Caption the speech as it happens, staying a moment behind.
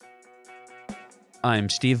I'm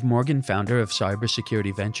Steve Morgan, founder of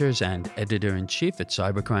Cybersecurity Ventures and editor-in-chief at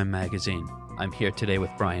Cybercrime Magazine. I'm here today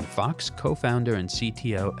with Brian Fox, co-founder and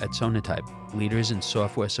CTO at Sonatype, leaders in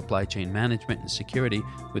software supply chain management and security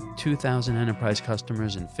with 2,000 enterprise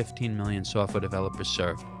customers and 15 million software developers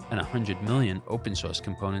served and 100 million open source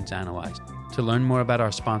components analyzed. To learn more about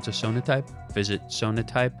our sponsor Sonatype, visit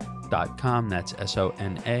sonatype.com. That's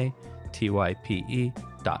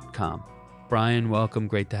Sonatype.com. Brian, welcome.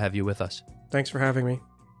 Great to have you with us. Thanks for having me.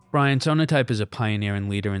 Brian, Sonatype is a pioneer and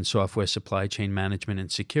leader in software supply chain management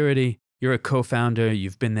and security. You're a co-founder.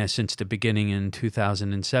 You've been there since the beginning in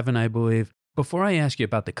 2007, I believe. Before I ask you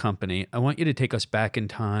about the company, I want you to take us back in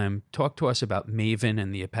time, talk to us about Maven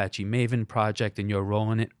and the Apache Maven project and your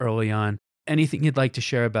role in it early on. Anything you'd like to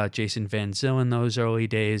share about Jason Van Zyl in those early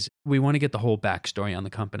days? We want to get the whole backstory on the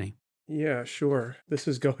company. Yeah, sure. This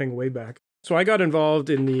is going way back. So I got involved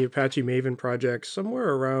in the Apache Maven project somewhere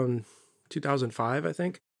around 2005, I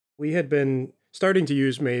think. We had been starting to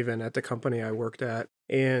use Maven at the company I worked at,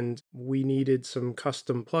 and we needed some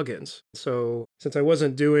custom plugins. So since I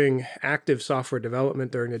wasn't doing active software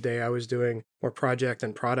development during the day, I was doing more project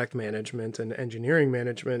and product management and engineering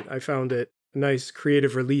management. I found it a nice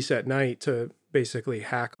creative release at night to basically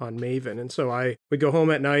hack on Maven. And so I would go home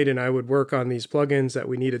at night and I would work on these plugins that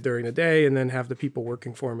we needed during the day and then have the people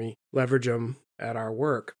working for me leverage them at our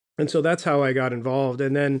work. And so that's how I got involved.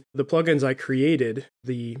 And then the plugins I created,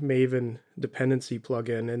 the Maven dependency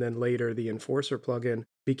plugin, and then later the Enforcer plugin,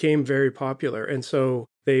 became very popular. And so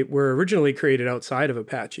they were originally created outside of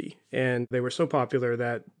Apache. And they were so popular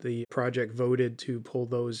that the project voted to pull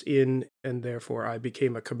those in. And therefore, I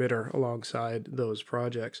became a committer alongside those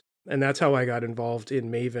projects. And that's how I got involved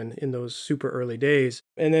in Maven in those super early days.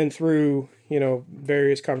 And then through,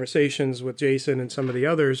 various conversations with Jason and some of the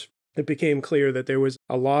others, it became clear that there was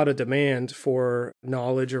a lot of demand for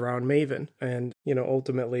knowledge around Maven. And,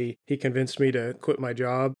 ultimately, he convinced me to quit my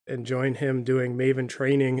job and join him doing Maven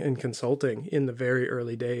training and consulting in the very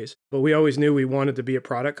early days. But we always knew we wanted to be a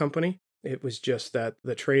product company. It was just that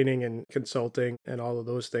the training and consulting and all of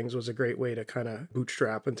those things was a great way to kind of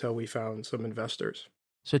bootstrap until we found some investors.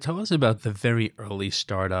 So tell us about the very early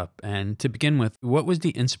startup. And to begin with, what was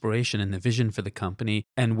the inspiration and the vision for the company?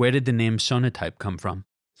 And where did the name Sonatype come from?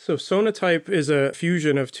 So Sonatype is a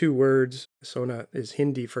fusion of two words. Sona is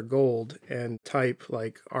Hindi for gold, and type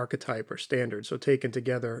like archetype or standard. So taken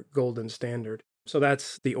together, golden standard. So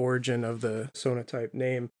that's the origin of the Sonatype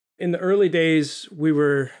name. In the early days, we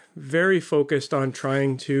were very focused on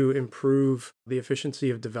trying to improve the efficiency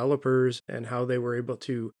of developers and how they were able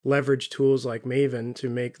to leverage tools like Maven to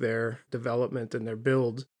make their development and their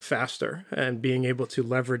build faster and being able to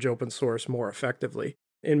leverage open source more effectively.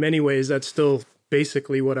 In many ways, that's still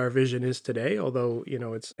basically what our vision is today, although,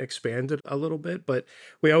 it's expanded a little bit. But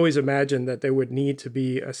we always imagined that there would need to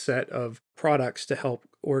be a set of products to help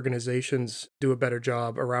organizations do a better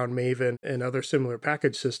job around Maven and other similar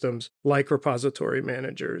package systems like repository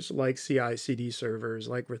managers, like CI/CD servers,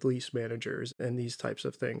 like release managers, and these types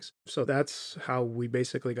of things. So that's how we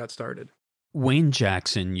basically got started. Wayne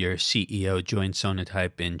Jackson, your CEO, joined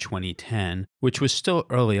Sonatype in 2010, which was still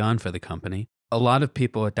early on for the company. A lot of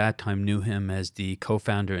people at that time knew him as the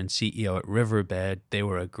co-founder and CEO at Riverbed. They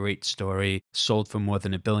were a great story, sold for more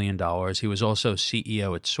than $1 billion. He was also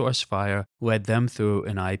CEO at SourceFire, led them through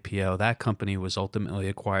an IPO. That company was ultimately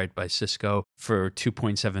acquired by Cisco for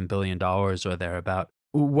 $2.7 billion or thereabout.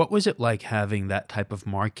 What was it like having that type of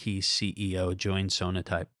marquee CEO join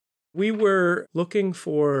Sonatype? We were looking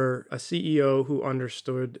for a CEO who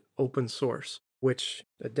understood open source, which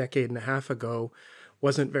a decade and a half ago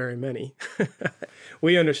wasn't very many.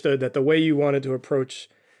 We understood that the way you wanted to approach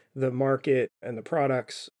the market and the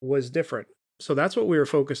products was different. So that's what we were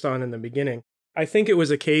focused on in the beginning. I think it was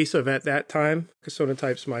a case of at that time, because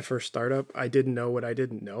Sonatype's my first startup, I didn't know what I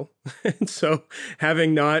didn't know. And so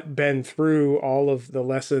having not been through all of the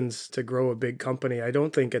lessons to grow a big company, I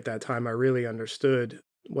don't think at that time I really understood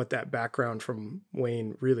what that background from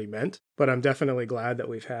Wayne really meant. But I'm definitely glad that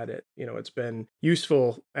we've had it. It's been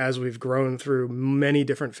useful as we've grown through many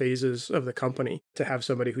different phases of the company to have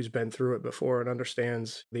somebody who's been through it before and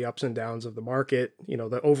understands the ups and downs of the market,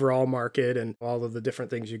 the overall market and all of the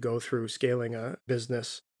different things you go through scaling a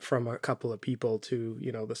business from a couple of people to,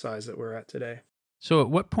 the size that we're at today. So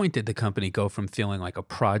at what point did the company go from feeling like a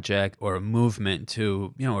project or a movement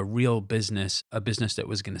to, a real business, a business that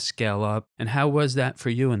was going to scale up? And how was that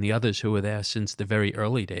for you and the others who were there since the very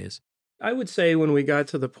early days? I would say when we got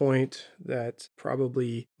to the point that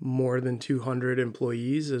probably more than 200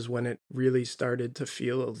 employees is when it really started to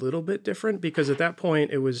feel a little bit different, because at that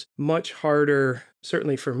point it was much harder,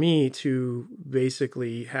 certainly for me, to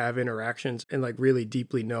basically have interactions and like really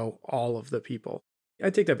deeply know all of the people.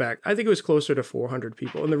 I take that back. I think it was closer to 400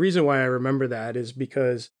 people. And the reason why I remember that is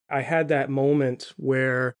because I had that moment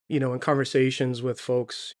where, in conversations with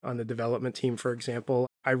folks on the development team, for example,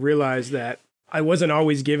 I realized that I wasn't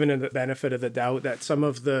always given the benefit of the doubt, that some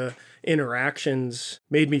of the interactions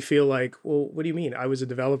made me feel like, well, what do you mean? I was a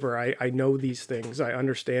developer. I know these things. I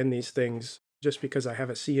understand these things. Just because I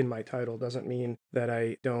have a C in my title doesn't mean that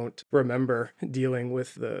I don't remember dealing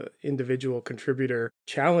with the individual contributor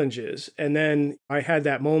challenges. And then I had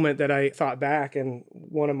that moment that I thought back, and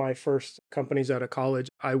one of my first companies out of college,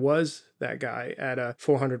 I was that guy at a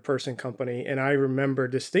 400-person company. And I remember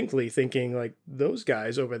distinctly thinking, like, those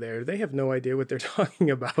guys over there, they have no idea what they're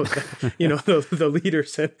talking about, the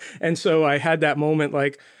leaders. And so I had that moment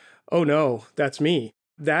like, oh no, that's me.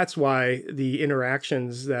 That's why the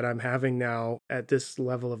interactions that I'm having now at this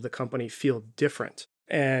level of the company feel different.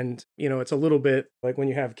 And, it's a little bit like when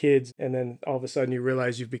you have kids and then all of a sudden you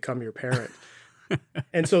realize you've become your parent.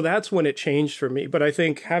 And so that's when it changed for me. But I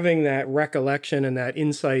think having that recollection and that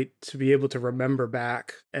insight to be able to remember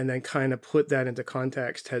back and then kind of put that into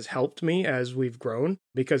context has helped me as we've grown,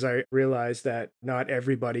 because I realized that not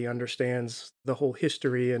everybody understands the whole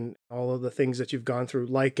history and all of the things that you've gone through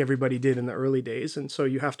like everybody did in the early days. And so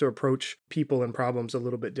you have to approach people and problems a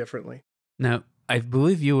little bit differently. Now, I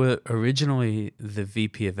believe you were originally the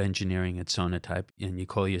VP of engineering at Sonatype, and you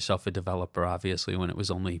call yourself a developer, obviously, when it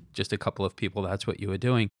was only just a couple of people. That's what you were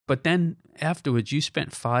doing. But then afterwards, you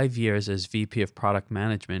spent 5 years as VP of product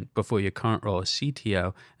management before your current role as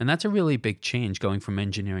CTO. And that's a really big change, going from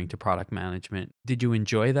engineering to product management. Did you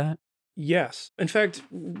enjoy that? Yes. In fact,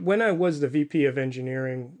 when I was the VP of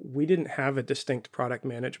engineering, we didn't have a distinct product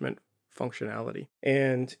management functionality.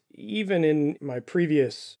 And even in my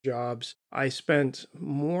previous jobs, I spent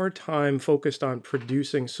more time focused on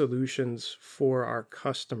producing solutions for our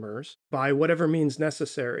customers by whatever means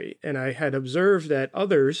necessary. And I had observed that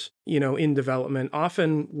others, in development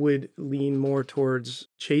often would lean more towards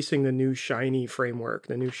chasing the new shiny framework,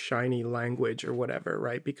 the new shiny language or whatever,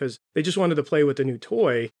 right? Because they just wanted to play with the new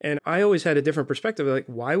toy. And I always had a different perspective. Like,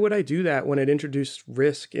 why would I do that when it introduced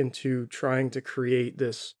risk into trying to create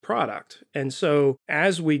this product? And so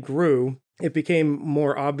as we grew, it became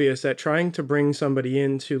more obvious that trying to bring somebody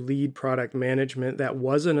in to lead product management that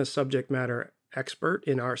wasn't a subject matter expert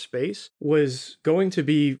in our space was going to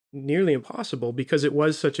be nearly impossible, because it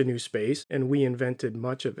was such a new space and we invented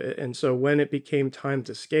much of it. And so when it became time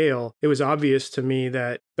to scale, it was obvious to me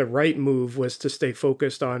that the right move was to stay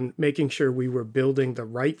focused on making sure we were building the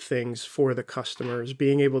right things for the customers,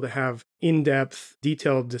 being able to have in-depth,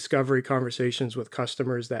 detailed discovery conversations with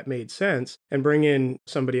customers that made sense, and bring in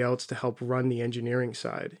somebody else to help run the engineering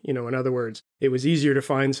side. In other words, it was easier to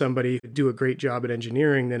find somebody who could do a great job at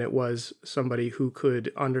engineering than it was somebody who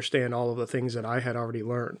could understand all of the things that I had already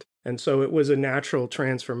learned. And so it was a natural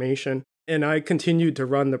transformation. And I continued to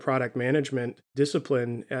run the product management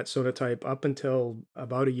discipline at Sonatype up until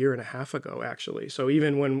about a year and a half ago, actually. So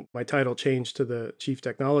even when my title changed to the Chief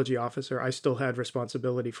Technology Officer, I still had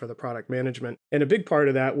responsibility for the product management. And a big part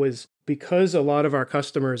of that was because a lot of our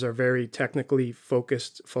customers are very technically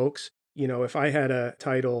focused folks. If I had a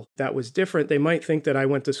title that was different, they might think that I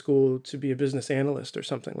went to school to be a business analyst or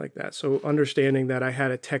something like that. So understanding that I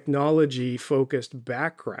had a technology-focused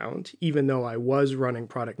background, even though I was running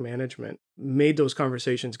product management, made those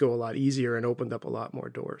conversations go a lot easier and opened up a lot more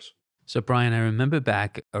doors. So, Brian, I remember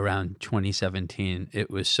back around 2017, it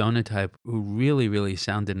was Sonatype who really, really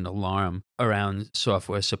sounded an alarm around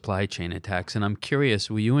software supply chain attacks. And I'm curious,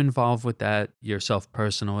 were you involved with that yourself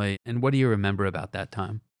personally? And what do you remember about that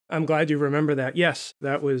time? I'm glad you remember that. Yes,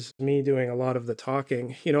 that was me doing a lot of the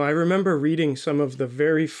talking. I remember reading some of the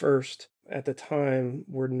very first, at the time,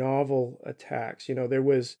 were novel attacks. There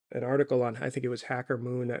was an article on, I think it was Hacker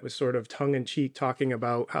Moon, that was sort of tongue-in-cheek talking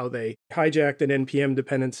about how they hijacked an NPM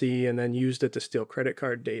dependency and then used it to steal credit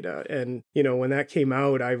card data. And, when that came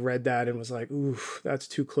out, I read that and was like, ooh, that's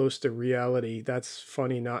too close to reality. That's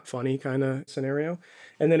funny, not funny kind of scenario.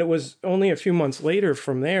 And then it was only a few months later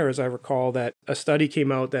from there, as I recall, that a study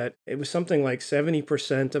came out that it was something like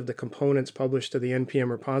 70% of the components published to the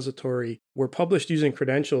NPM repository were published using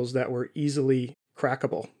credentials that were easily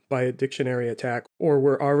crackable by a dictionary attack, or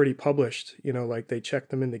were already published, like they checked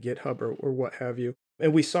them into GitHub or what have you.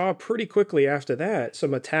 And we saw pretty quickly after that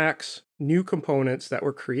some attacks, new components that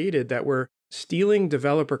were created that were stealing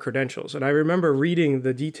developer credentials. And I remember reading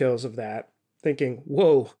the details of that. thinking,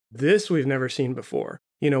 whoa, this we've never seen before.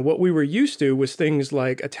 What we were used to was things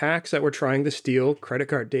like attacks that were trying to steal credit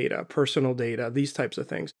card data, personal data, these types of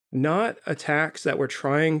things, not attacks that were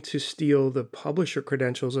trying to steal the publisher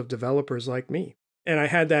credentials of developers like me. And I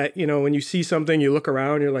had that, when you see something, you look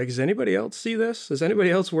around, you're like, does anybody else see this? Is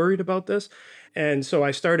anybody else worried about this? And so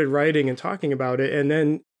I started writing and talking about it. And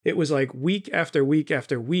then it was like week after week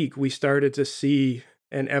after week, we started to see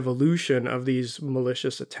an evolution of these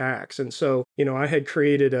malicious attacks. And so, I had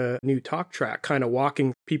created a new talk track, kind of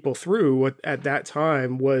walking people through what at that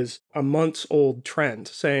time was a months old trend,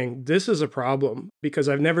 saying this is a problem because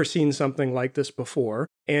I've never seen something like this before.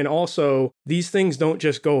 And also, these things don't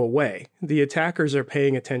just go away. The attackers are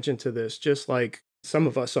paying attention to this, just like some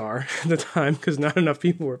of us are at the time, because not enough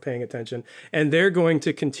people were paying attention. And they're going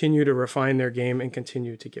to continue to refine their game and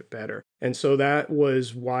continue to get better. And so that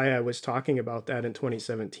was why I was talking about that in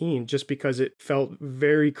 2017, just because it felt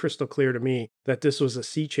very crystal clear to me that this was a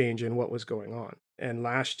sea change in what was going on. And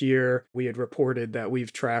last year, we had reported that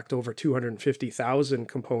we've tracked over 250,000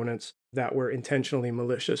 components that were intentionally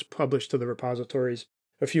malicious published to the repositories.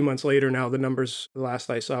 A few months later now, the numbers, the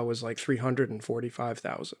last I saw, was like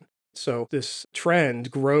 345,000. So this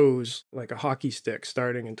trend grows like a hockey stick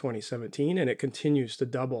starting in 2017, and it continues to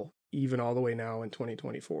double even all the way now in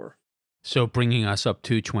 2024. So bringing us up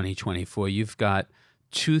to 2024, you've got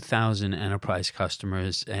 2,000 enterprise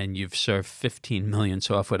customers and you've served 15 million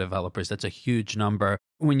software developers. That's a huge number.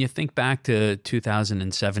 When you think back to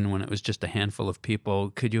 2007, when it was just a handful of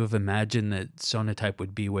people, could you have imagined that Sonatype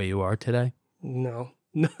would be where you are today? No.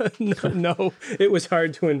 No, it was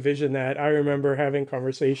hard to envision that. I remember having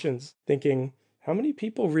conversations thinking, how many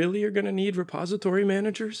people really are going to need repository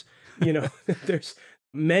managers? There's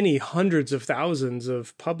many hundreds of thousands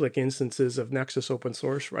of public instances of Nexus open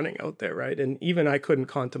source running out there, right? And even I couldn't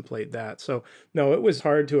contemplate that. So no, it was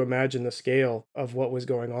hard to imagine the scale of what was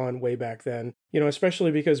going on way back then,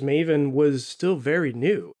 especially because Maven was still very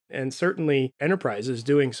new. And certainly enterprises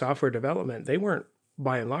doing software development, they weren't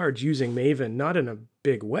by and large using Maven, not in a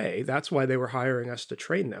big way. That's why they were hiring us to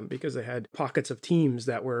train them, because they had pockets of teams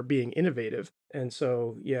that were being innovative. And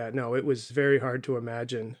so, yeah, no, it was very hard to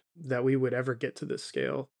imagine that we would ever get to this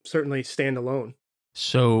scale, certainly standalone.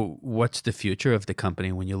 So what's the future of the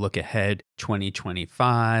company when you look ahead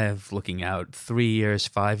 2025, looking out 3 years,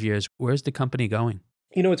 5 years? Where's the company going?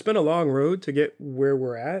 It's been a long road to get where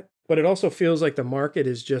we're at, but it also feels like the market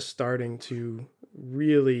is just starting to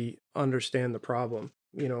really understand the problem.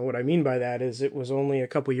 What I mean by that is it was only a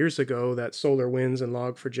couple years ago that SolarWinds and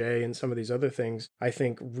Log4j and some of these other things, I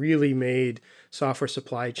think, really made software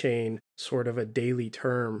supply chain sort of a daily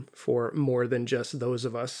term for more than just those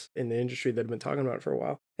of us in the industry that have been talking about it for a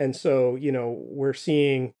while. And so, we're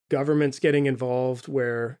seeing governments getting involved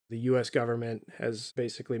where the US government has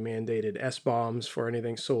basically mandated S-bombs for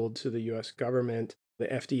anything sold to the US government. The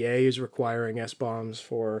FDA is requiring S-bombs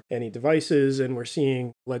for any devices, and we're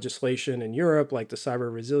seeing legislation in Europe like the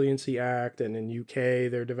Cyber Resiliency Act, and in UK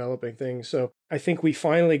they're developing things. So I think we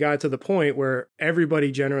finally got to the point where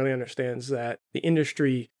everybody generally understands that the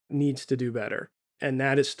industry needs to do better. And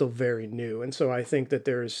that is still very new. And so I think that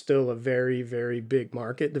there is still a very, very big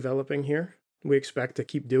market developing here. We expect to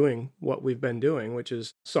keep doing what we've been doing, which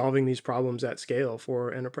is solving these problems at scale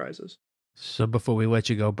for enterprises. So before we let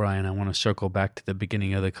you go, Brian, I want to circle back to the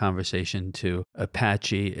beginning of the conversation to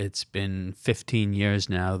Apache. It's been 15 years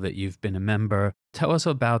now that you've been a member. Tell us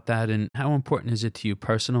about that, and how important is it to you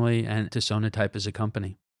personally and to Sonatype as a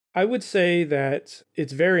company? I would say that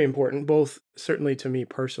it's very important, both certainly to me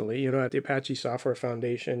personally. At the Apache Software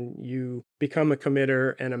Foundation, you become a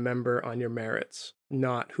committer and a member on your merits,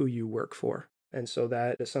 not who you work for. And so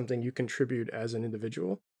that is something you contribute as an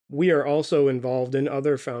individual. We are also involved in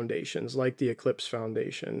other foundations like the Eclipse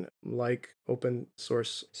Foundation, like Open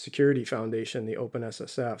Source Security Foundation, the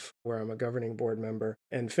OpenSSF, where I'm a governing board member,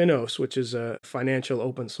 and Finos, which is a financial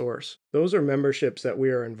open source. Those are memberships that we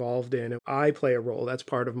are involved in. I play a role. That's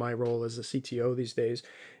part of my role as the CTO these days,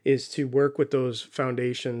 is to work with those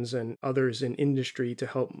foundations and others in industry to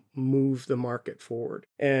help move the market forward.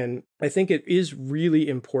 And I think it is really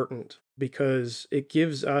important because it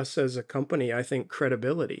gives us as a company, I think,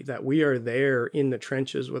 credibility that we are there in the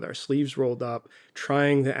trenches with our sleeves rolled up,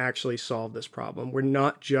 trying to actually solve this problem. We're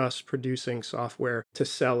not just producing software to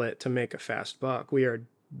sell it to make a fast buck. We are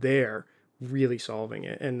there really solving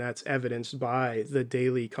it. And that's evidenced by the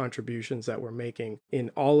daily contributions that we're making in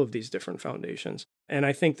all of these different foundations. And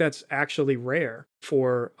I think that's actually rare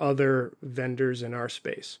for other vendors in our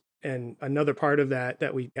space. And another part of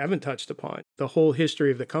that we haven't touched upon, the whole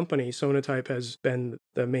history of the company, Sonatype has been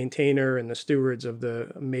the maintainer and the stewards of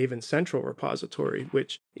the Maven Central repository,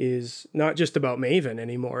 which is not just about Maven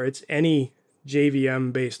anymore. It's any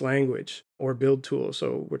JVM-based language or build tool.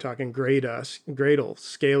 So we're talking Gradle,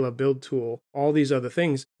 Scala build tool, all these other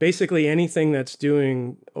things. Basically, anything that's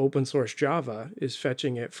doing open source Java is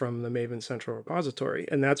fetching it from the Maven Central repository.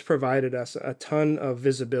 And that's provided us a ton of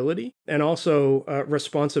visibility and also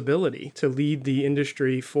responsibility to lead the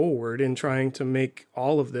industry forward in trying to make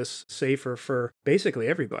all of this safer for basically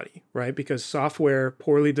everybody, right? Because software,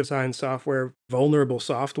 poorly designed software, vulnerable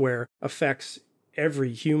software affects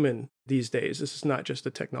every human these days. This is not just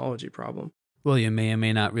a technology problem. Well, you may or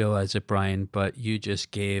may not realize it, Brian, but you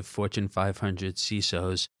just gave Fortune 500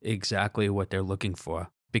 CISOs exactly what they're looking for,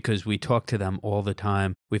 because we talk to them all the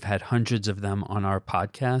time. We've had hundreds of them on our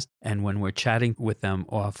podcast, and when we're chatting with them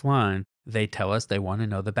offline, they tell us they want to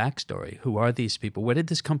know the backstory. Who are these people? Where did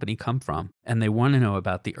this company come from? And they want to know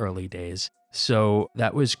about the early days. So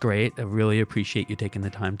that was great. I really appreciate you taking the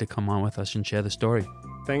time to come on with us and share the story.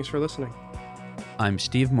 Thanks for listening. I'm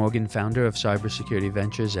Steve Morgan, founder of Cybersecurity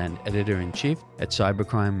Ventures and editor-in-chief at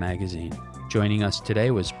Cybercrime Magazine. Joining us today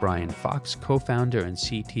was Brian Fox, co-founder and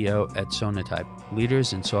CTO at Sonatype,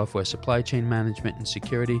 leaders in software supply chain management and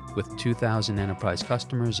security with 2,000 enterprise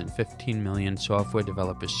customers and 15 million software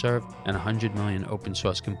developers served and 100 million open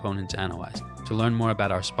source components analyzed. To learn more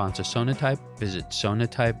about our sponsor Sonatype, visit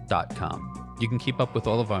sonatype.com. You can keep up with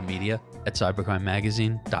all of our media at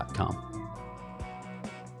cybercrimemagazine.com.